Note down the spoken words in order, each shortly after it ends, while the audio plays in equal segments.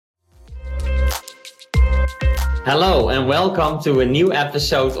Hello and welcome to a new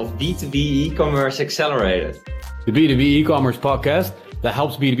episode of B2B E-commerce Accelerated. The B2B e-commerce podcast that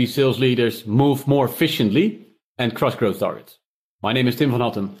helps B2B sales leaders move more efficiently and crush growth targets. My name is Tim van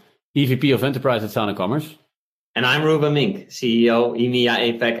Hattem, EVP of Enterprise at Sana Commerce. And I'm Ruben Mink, CEO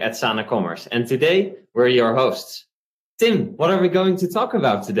EMEA APAC at Sana Commerce. And today we're your hosts. Tim, what are we going to talk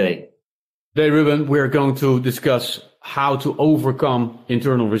about today? Today, Ruben, we're going to discuss how to overcome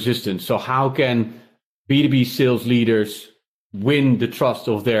internal resistance. So how can B2B sales leaders win the trust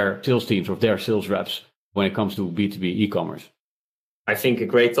of their sales teams, of their sales reps when it comes to B2B e-commerce? I think a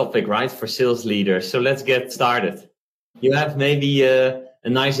great topic, right, for sales leaders. So let's get started. You have maybe a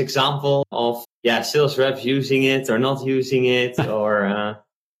nice example of sales reps using it or not using it, or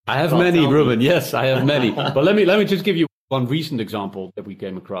I have many, Ruben. Yes, I have many. But let me just give you one recent example that we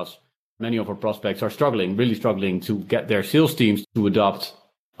came across. Many of our prospects are really struggling to get their sales teams to adopt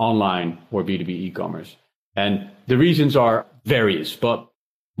online or B2B e-commerce. And the reasons are various, but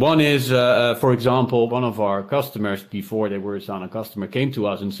one is, for example, one of our customers, before they were a Sana customer, came to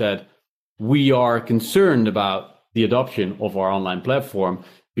us and said, we are concerned about the adoption of our online platform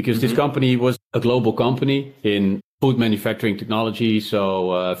because this company was a global company in food manufacturing technology,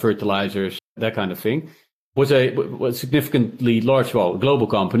 so fertilizers, that kind of thing, was a significantly large, global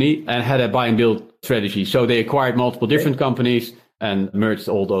company and had a buy and build strategy. So they acquired multiple different companies and merged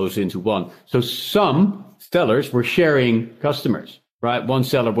all those into one. So some sellers were sharing customers, right? One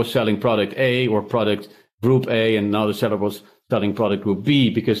seller was selling product A or product group A, and another seller was selling product group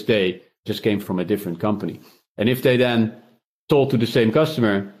B because they just came from a different company. And if they then sold to the same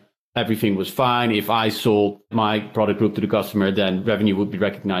customer, everything was fine. If I sold my product group to the customer, then revenue would be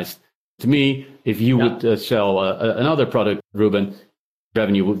recognized to me. If you would sell another product, Ruben,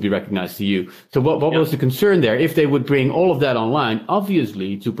 revenue would be recognized to you. So what was the concern there? If they would bring all of that online,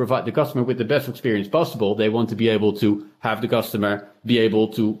 obviously to provide the customer with the best experience possible, they want to be able to have the customer be able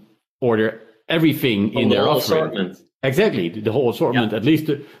to order everything in their offering. Assortment. Exactly, the whole assortment, at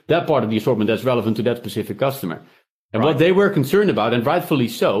least that part of the assortment that's relevant to that specific customer. And what they were concerned about, and rightfully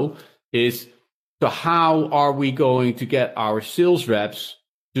so, is so how are we going to get our sales reps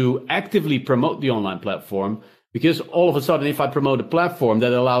to actively promote the online platform? Because all of a sudden, if I promote a platform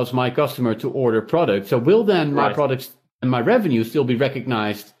that allows my customer to order products, so will then my products and my revenue still be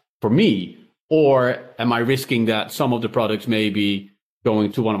recognized for me? Or am I risking that some of the products may be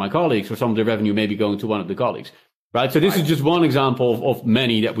going to one of my colleagues or some of the revenue may be going to one of the colleagues? Right. So this is just one example of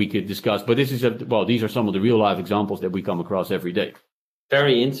many that we could discuss. But this is these are some of the real life examples that we come across every day.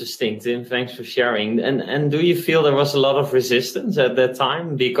 Very interesting, Tim. Thanks for sharing. And do you feel there was a lot of resistance at that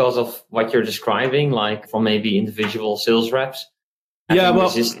time because of what you're describing, like from maybe individual sales reps?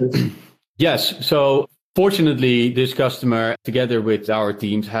 Resistance? Yes. So fortunately, this customer, together with our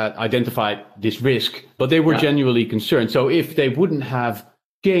teams, had identified this risk, but they were genuinely concerned. So if they wouldn't have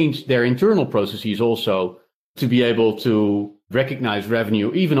changed their internal processes also to be able to recognize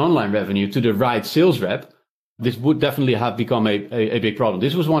revenue, even online revenue, to the right sales rep, this would definitely have become a big problem.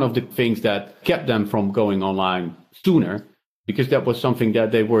 This was one of the things that kept them from going online sooner, because that was something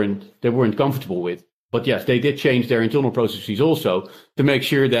that they weren't comfortable with. But yes, they did change their internal processes also to make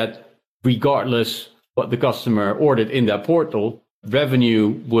sure that regardless what the customer ordered in that portal,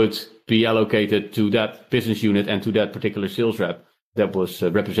 revenue would be allocated to that business unit and to that particular sales rep that was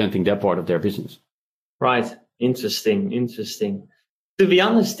representing that part of their business. Right. Interesting. To be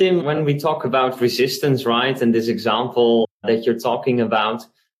honest, Tim, when we talk about resistance, right, and this example that you're talking about,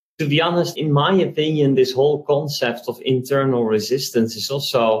 to be honest, in my opinion, this whole concept of internal resistance is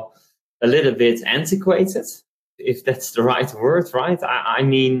also a little bit antiquated, if that's the right word, right? I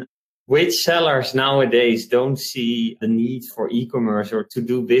mean, which sellers nowadays don't see the need for e-commerce or to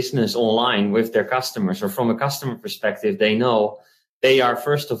do business online with their customers, or from a customer perspective, they know they are,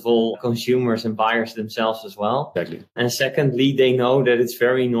 first of all, consumers and buyers themselves as well. Exactly. And secondly, they know that it's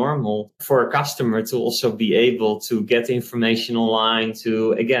very normal for a customer to also be able to get information online,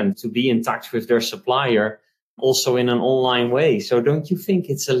 to be in touch with their supplier, also in an online way. So don't you think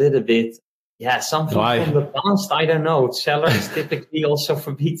it's a little bit, something from the past? I don't know. Sellers typically also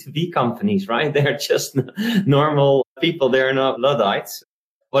for B2B companies, right? They're just normal people. They're not Luddites.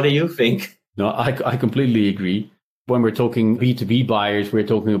 What do you think? No, I completely agree. When we're talking B2B buyers, we're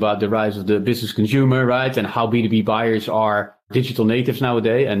talking about the rise of the business consumer, right? And how B2B buyers are digital natives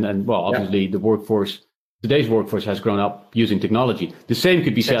nowadays. And obviously today's workforce has grown up using technology. The same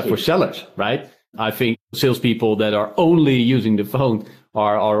could be said for sellers, right? I think salespeople that are only using the phone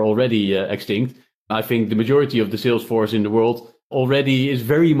are already extinct. I think the majority of the sales force in the world already is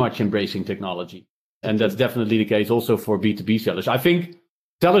very much embracing technology. And that's definitely the case also for B2B sellers. I think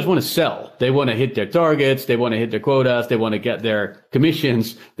sellers want to sell. They want to hit their targets. They want to hit their quotas. They want to get their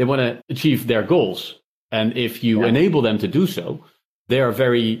commissions. They want to achieve their goals. And if you enable them to do so, they are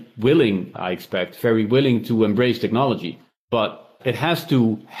very willing, I expect, very willing to embrace technology. But it has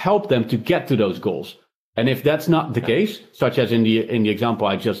to help them to get to those goals. And if that's not the case, such as in the example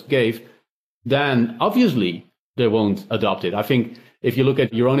I just gave, then obviously they won't adopt it. I think if you look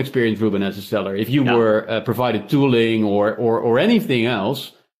at your own experience, Ruben, as a seller, if you were provided tooling or anything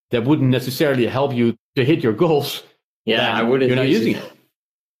else that wouldn't necessarily help you to hit your goals, I wouldn't. You're not using it.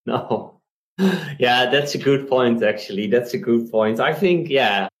 No. Yeah, that's a good point, actually. That's a good point. I think,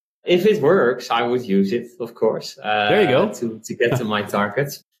 if it works, I would use it, of course. There you go. To get to my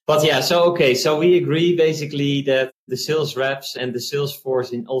targets. But so we agree basically that the sales reps and the sales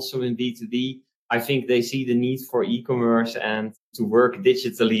force also in B2B, I think they see the need for e-commerce and to work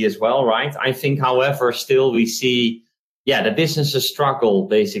digitally as well, right? I think, however, still we see, the businesses struggle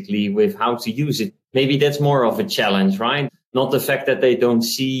basically with how to use it. Maybe that's more of a challenge, right? Not the fact that they don't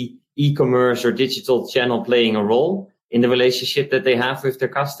see e-commerce or digital channel playing a role in the relationship that they have with their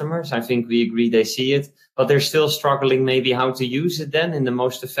customers. I think we agree they see it, but they're still struggling maybe how to use it then in the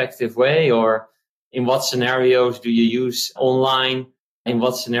most effective way, or in what scenarios do you use online? In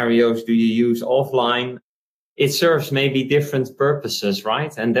what scenarios do you use offline? It serves maybe different purposes,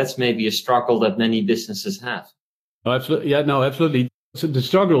 right? And that's maybe a struggle that many businesses have. Oh, absolutely. Yeah, no, absolutely. So the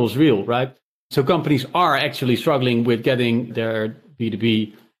struggle is real, right? So companies are actually struggling with getting their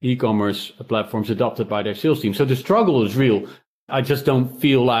B2B e-commerce platforms adopted by their sales team. So the struggle is real. I just don't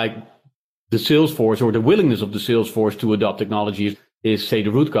feel like the sales force or the willingness of the sales force to adopt technology is, say, the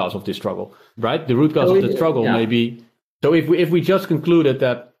root cause of this struggle, right? The root cause of the struggle may be. So if we just concluded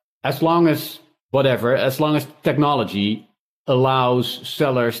that as long as technology allows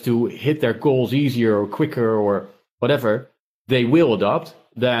sellers to hit their goals easier or quicker or whatever, they will adopt.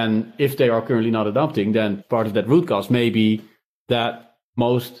 Then if they are currently not adopting, then part of that root cause may be that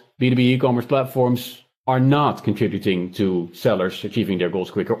most B2B e-commerce platforms are not contributing to sellers achieving their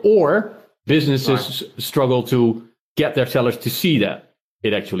goals quicker, or businesses struggle to get their sellers to see that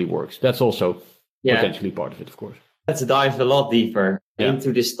it actually works. That's also potentially part of it, of course. Let's dive a lot deeper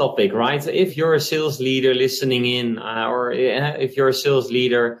into this topic, right? If you're a sales leader listening in, or if you're a sales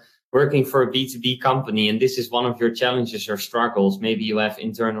leader working for a B2B company, and this is one of your challenges or struggles, maybe you have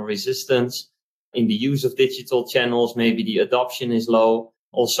internal resistance in the use of digital channels, maybe the adoption is low,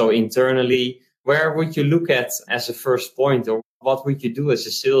 also internally. Where would you look at as a first point, or what would you do as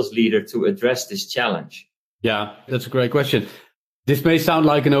a sales leader to address this challenge? Yeah, that's a great question. This may sound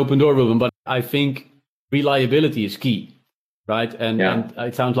like an open door, Ruben, but I think reliability is key, right? And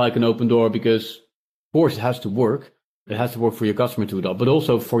it sounds like an open door because, of course, it has to work. It has to work for your customer to adopt, but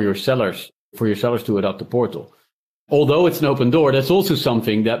also for your sellers to adopt the portal. Although it's an open door, that's also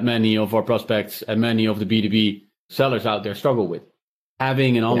something that many of our prospects and many of the B2B sellers out there struggle with.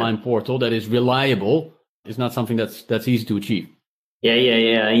 Having an online portal that is reliable is not something that's easy to achieve. Yeah.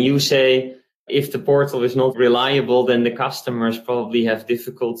 And you say if the portal is not reliable, then the customers probably have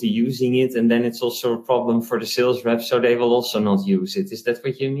difficulty using it. And then it's also a problem for the sales reps, so they will also not use it. Is that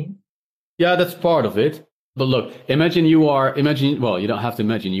what you mean? Yeah, that's part of it. But look, imagine, you don't have to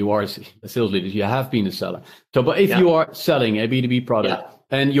imagine, you are a sales leader, you have been a seller. So, but if you are selling a B2B product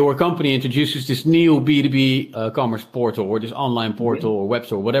and your company introduces this new B2B commerce portal or this online portal or web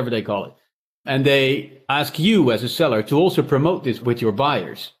store, whatever they call it, and they ask you as a seller to also promote this with your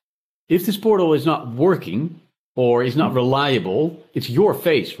buyers. If this portal is not working or is not reliable, it's your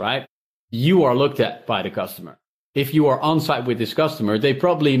face, right? You are looked at by the customer. If you are on site with this customer, they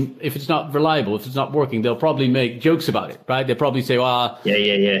probably, if it's not reliable, if it's not working, they'll probably make jokes about it, right? They'll probably say,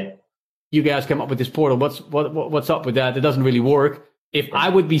 you guys came up with this portal. What's up with that? It doesn't really work. If I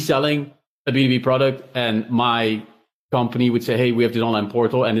would be selling a B2B product and my company would say, hey, we have this online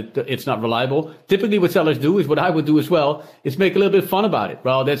portal and it's not reliable. Typically what sellers do is what I would do as well, is make a little bit of fun about it.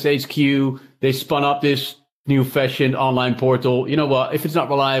 Well, that's HQ. They spun up this new fashioned online portal. You know what? If it's not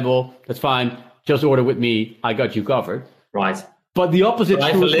reliable, that's fine. Just order with me. I got you covered. Right. But the opposite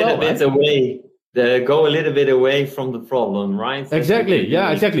is true as well, go a little bit away from the problem, right? That's exactly. Yeah,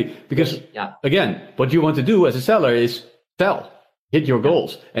 exactly. Because again, what you want to do as a seller is sell, hit your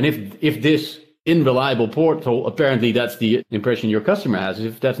goals. And if this unreliable portal, apparently that's the impression your customer has,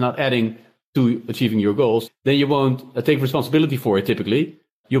 if that's not adding to achieving your goals, then you won't take responsibility for it typically.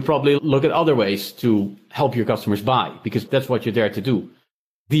 You'll probably look at other ways to help your customers buy, because that's what you're there to do.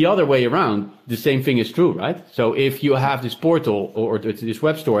 The other way around, the same thing is true, right? So if you have this portal or this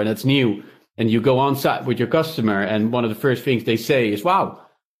web store and it's new and you go on site with your customer and one of the first things they say is, wow,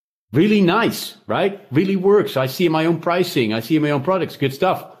 really nice, right? Really works. I see my own pricing. I see my own products. Good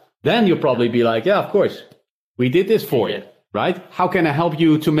stuff. Then you'll probably be like, yeah, of course, we did this for you, right? How can I help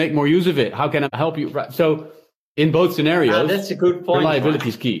you to make more use of it? How can I help you? Right? So in both scenarios, that's a good point. Reliability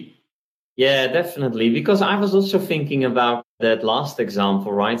is key. Yeah, definitely. Because I was also thinking about that last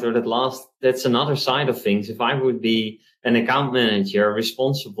example, right? That's another side of things. If I would be an account manager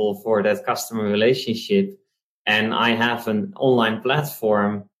responsible for that customer relationship, and I have an online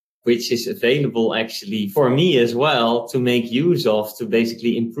platform which is available actually for me as well to make use of to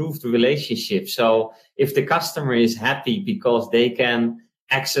basically improve the relationship. So if the customer is happy because they can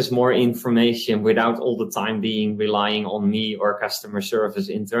access more information without all the time being relying on me or customer service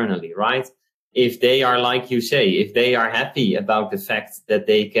internally, right? If they are, like you say, if they are happy about the fact that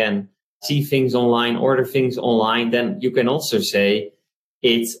they can see things online, order things online, then you can also say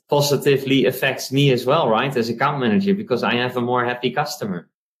it positively affects me as well, right? As account manager, because I have a more happy customer.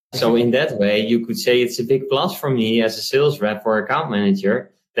 So in that way, you could say it's a big plus for me as a sales rep or account manager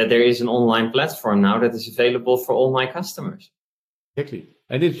that there is an online platform now that is available for all my customers. Exactly.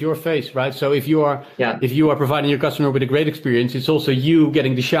 And it's your face, right? So if you are providing your customer with a great experience, it's also you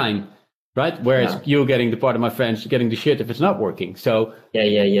getting the shine, right? Whereas you getting the part of my friends getting the shit if it's not working. So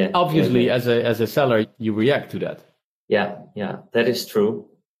obviously as a seller, you react to that. Yeah, that is true.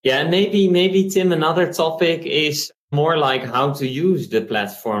 Yeah, and maybe Tim, another topic is more like how to use the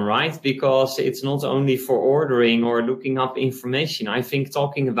platform, right? Because it's not only for ordering or looking up information. I think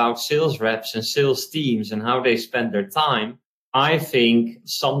talking about sales reps and sales teams and how they spend their time, I think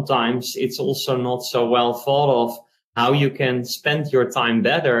sometimes it's also not so well thought of how you can spend your time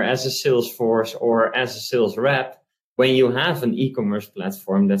better as a sales force or as a sales rep when you have an e-commerce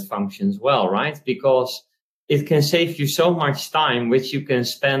platform that functions well, right? Because it can save you so much time, which you can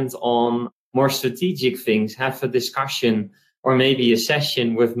spend on more strategic things, have a discussion or maybe a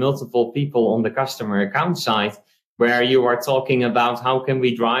session with multiple people on the customer account side where you are talking about how can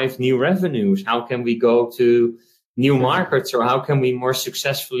we drive new revenues? How can we go to new markets, or how can we more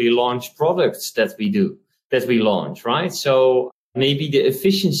successfully launch products that we launch, right? So maybe the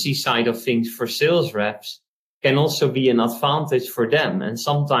efficiency side of things for sales reps can also be an advantage for them. And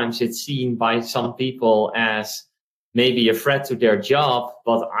sometimes it's seen by some people as maybe a threat to their job,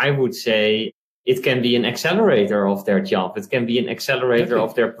 but I would say it can be an accelerator of their job. It can be an accelerator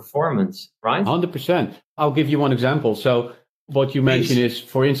of their performance, right? 100%. I'll give you one example. So what you mentioned is,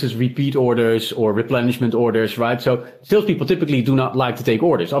 for instance, repeat orders or replenishment orders, right? So salespeople typically do not like to take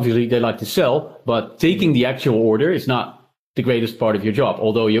orders. Obviously, they like to sell, but taking the actual order is not the greatest part of your job.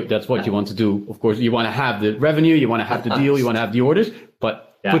 Although that's what you want to do. Of course, you want to have the revenue, you want to have the deal, you want to have the orders,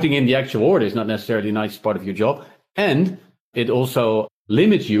 but putting in the actual order is not necessarily the nicest part of your job. And it also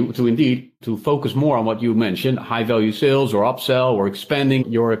limits you to focus more on what you mentioned, high value sales or upsell or expanding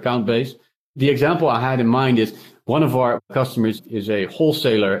your account base. The example I had in mind is one of our customers is a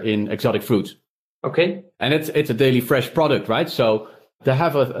wholesaler in exotic fruits. Okay. And it's a daily fresh product, right? So they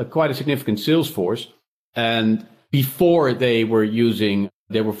have quite a significant sales force. And before they were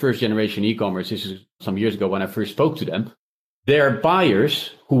first generation e-commerce, this is some years ago when I first spoke to them, their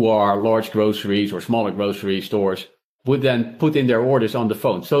buyers, who are large groceries or smaller grocery stores, would then put in their orders on the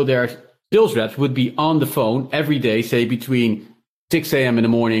phone. So their sales reps would be on the phone every day, say between 6 a.m. in the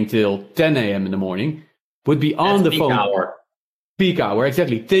morning till 10 a.m. in the morning, would be on the phone. Peak hour,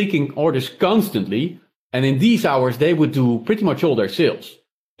 exactly, taking orders constantly. And in these hours, they would do pretty much all their sales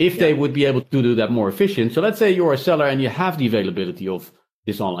if they would be able to do that more efficient. So let's say you're a seller and you have the availability of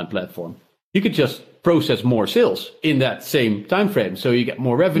this online platform. You could just process more sales in that same time frame. So you get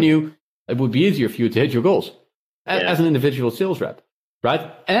more revenue. It would be easier for you to hit your goals as an individual sales rep,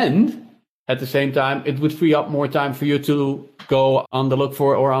 right? And at the same time, it would free up more time for you to go on the look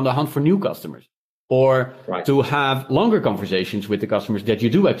for or on the hunt for new customers, or to have longer conversations with the customers that you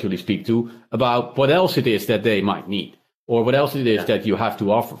do actually speak to about what else it is that they might need, or what else it is that you have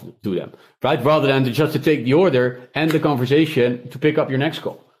to offer to them, right? Rather than just to take the order and the conversation to pick up your next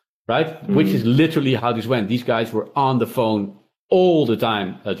call, right? Mm-hmm. Which is literally how this went. These guys were on the phone all the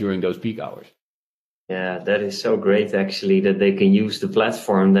time during those peak hours. Yeah, that is so great, actually, that they can use the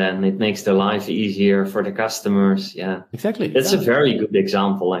platform then. It makes their life easier for the customers. Yeah, exactly. That's a very good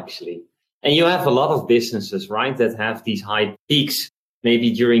example, actually. And you have a lot of businesses, right, that have these high peaks, maybe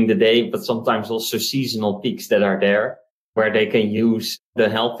during the day, but sometimes also seasonal peaks that are there, where they can use the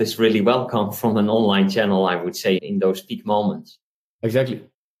help is really welcome from an online channel, I would say, in those peak moments. Exactly.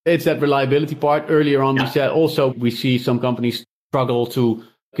 It's that reliability part. Earlier on, we said also we see some companies struggle to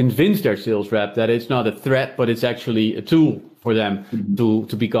convince their sales rep that it's not a threat, but it's actually a tool for them to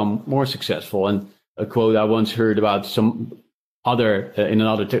become more successful. And a quote I once heard about other in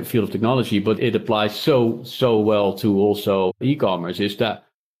another field of technology, but it applies so well to also e-commerce, is that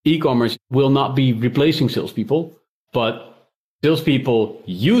e-commerce will not be replacing salespeople, but salespeople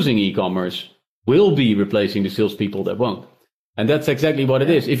using e-commerce will be replacing the salespeople that won't. And that's exactly what it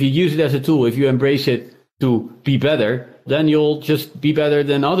is. If you use it as a tool, if you embrace it to be better, then you'll just be better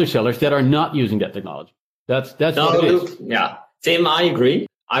than other sellers that are not using that technology. That's what it is. Yeah, Tim, I agree.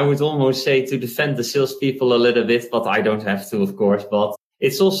 I would almost say to defend the salespeople a little bit, but I don't have to, of course. But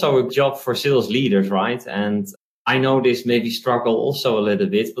it's also a job for sales leaders, right? And I know this maybe struggle also a little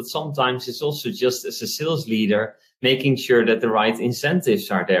bit, but sometimes it's also just as a sales leader, making sure that the right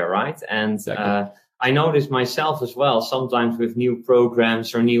incentives are there, right? And exactly. I know this myself as well. Sometimes with new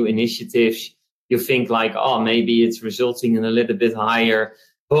programs or new initiatives, you think like, oh, maybe it's resulting in a little bit higher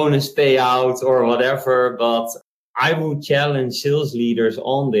bonus payout or whatever. But I would challenge sales leaders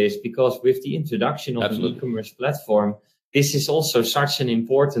on this, because with the introduction of an e-commerce platform, this is also such an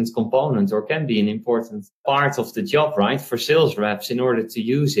important component, or can be an important part of the job, right? For sales reps in order to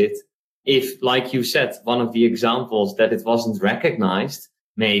use it. If, like you said, one of the examples that it wasn't recognized,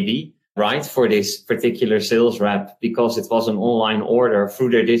 maybe, right, for this particular sales rep, because it was an online order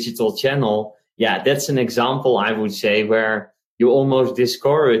through their digital channel. Yeah, that's an example, I would say, where you almost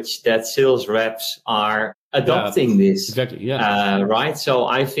discourage that sales reps are adopting this. Exactly. Yeah. Right. So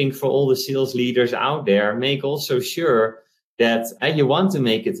I think for all the sales leaders out there, make also sure that you want to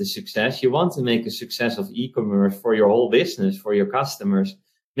make it a success. You want to make a success of e-commerce for your whole business, for your customers.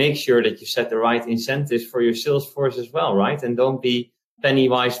 Make sure that you set the right incentives for your sales force as well, right? And don't be penny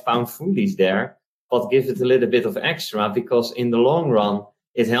wise, pound foolish there, but give it a little bit of extra, because in the long run,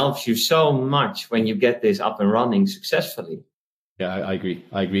 it helps you so much when you get this up and running successfully. Yeah, I agree.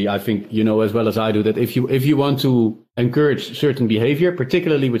 I think you know as well as I do that if you want to encourage certain behavior,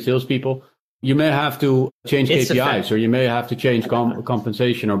 particularly with salespeople, you may have to change KPIs, or you may have to change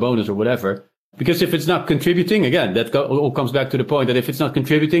compensation or bonus or whatever. Because if it's not contributing, again, that all comes back to the point that if it's not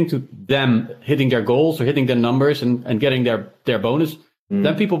contributing to them hitting their goals or hitting their numbers and getting their bonus,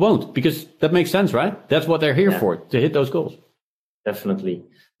 then people won't, because that makes sense, right? That's what they're here for, to hit those goals. Definitely.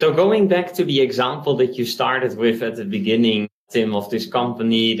 So going back to the example that you started with at the beginning, Tim, of this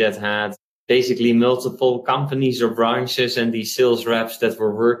company that had basically multiple companies or branches, and these sales reps that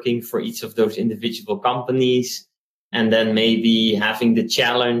were working for each of those individual companies, and then maybe having the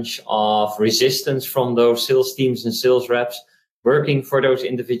challenge of resistance from those sales teams and sales reps working for those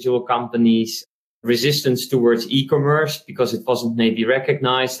individual companies, resistance towards e-commerce because it wasn't maybe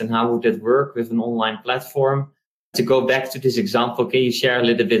recognized, and how would that work with an online platform? To go back to this example, can you share a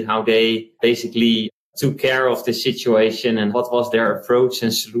little bit how they basically took care of the situation and what was their approach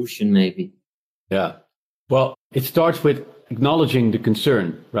and solution maybe? Yeah. Well, it starts with acknowledging the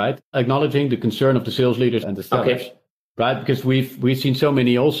concern, right? Acknowledging the concern of the sales leaders and the sellers, right? Because we've seen so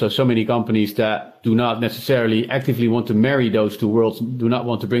many companies that do not necessarily actively want to marry those two worlds, do not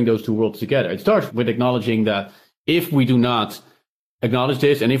want to bring those two worlds together. It starts with acknowledging that if we do not acknowledge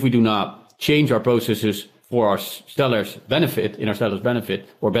this, and if we do not change our processes for our sellers' benefit, in our sellers' benefit,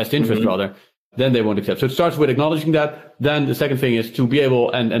 or best interest rather, then they won't accept. So it starts with acknowledging that. Then the second thing is to be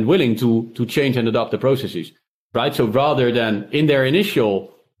able and willing to change and adopt the processes, right? So rather than in their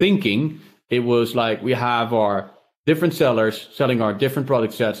initial thinking, it was like we have our different sellers selling our different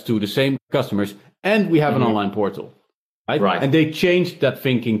product sets to the same customers, and we have an online portal, right? And they changed that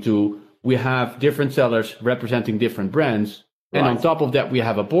thinking to we have different sellers representing different brands, and on top of that, we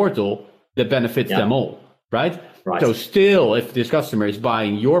have a portal that benefits them all, right? So still, if this customer is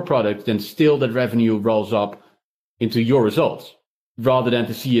buying your product, then still that revenue rolls up into your results, rather than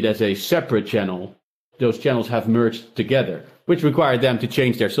to see it as a separate channel. Those channels have merged together, which required them to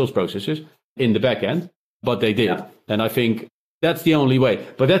change their sales processes in the back end, but they did. And I think that's the only way.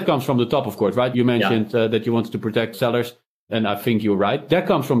 But that comes from the top, of course, right? You mentioned that you wanted to protect sellers, and I think you're right. That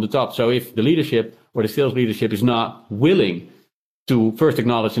comes from the top. So if the leadership or the sales leadership is not willing to first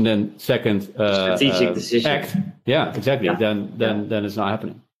acknowledge and then second strategic decision act, exactly, then it's not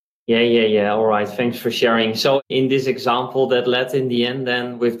happening. All right, thanks for sharing. So in this example that led in the end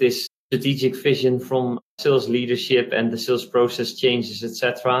then with this strategic vision from sales leadership and the sales process changes,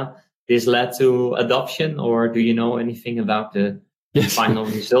 etc., this led to adoption, or do you know anything about the final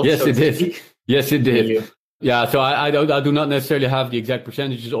result? Yes, it did. Yes, it did. Yeah, so I do not necessarily have the exact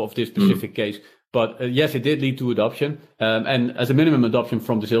percentages of this specific case. But yes, it did lead to adoption, and as a minimum adoption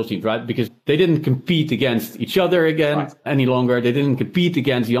from the sales teams, right? Because they didn't compete against each other again any longer. They didn't compete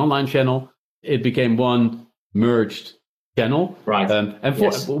against the online channel. It became one merged channel,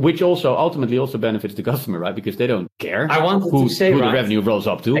 which also ultimately also benefits the customer, right? Because they don't care who the revenue rolls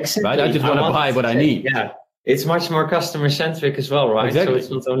up to, right? I just want to buy what I need. It's much more customer centric as well, right? Exactly.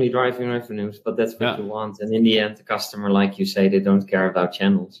 So it's not only driving revenues, but that's what you want. And in the end, the customer, like you say, they don't care about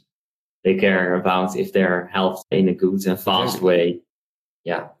channels. They care about if they're helped in a good and fast way.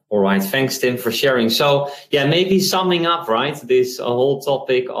 Yeah. All right. Thanks, Tim, for sharing. So yeah, maybe summing up, right? This whole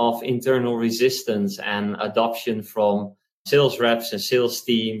topic of internal resistance and adoption from sales reps and sales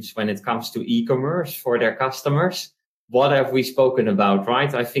teams when it comes to e-commerce for their customers. What have we spoken about,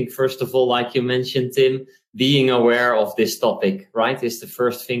 right? I think, first of all, like you mentioned, Tim, being aware of this topic, right, is the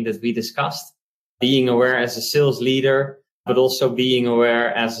first thing that we discussed. Being aware as a sales leader, but also being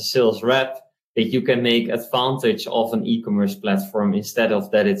aware as a sales rep that you can make advantage of an e-commerce platform instead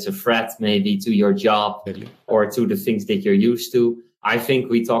of that it's a threat maybe to your job or to the things that you're used to. I think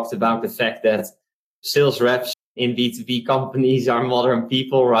we talked about the fact that sales reps in B2B companies are modern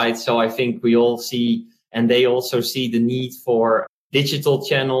people, right? So I think we all see, and they also see the need for digital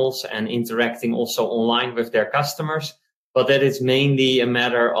channels and interacting also online with their customers, but that it's mainly a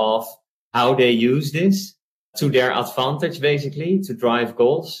matter of how they use this to their advantage, basically, to drive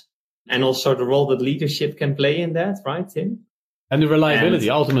goals, and also the role that leadership can play in that, right, Tim? And the reliability,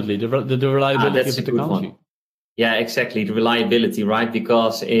 ultimately, the reliability that's of the technology. One. Yeah, exactly, the reliability, right?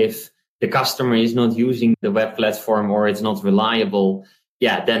 Because if the customer is not using the web platform or it's not reliable,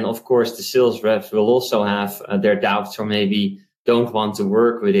 then of course the sales reps will also have their doubts or maybe don't want to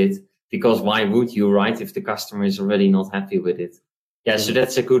work with it, because why would you, right, if the customer is already not happy with it? Yeah, so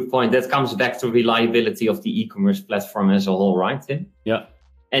that's a good point. That comes back to reliability of the e-commerce platform as a whole, right, Tim? Yeah.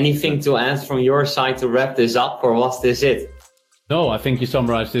 Anything to add from your side to wrap this up, or was this it? No, I think you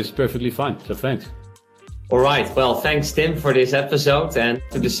summarized this perfectly fine, so thanks. All right. Well, thanks, Tim, for this episode, and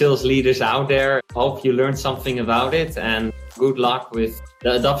to the sales leaders out there. Hope you learned something about it, and good luck with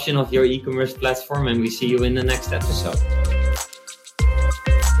the adoption of your e-commerce platform, and we see you in the next episode.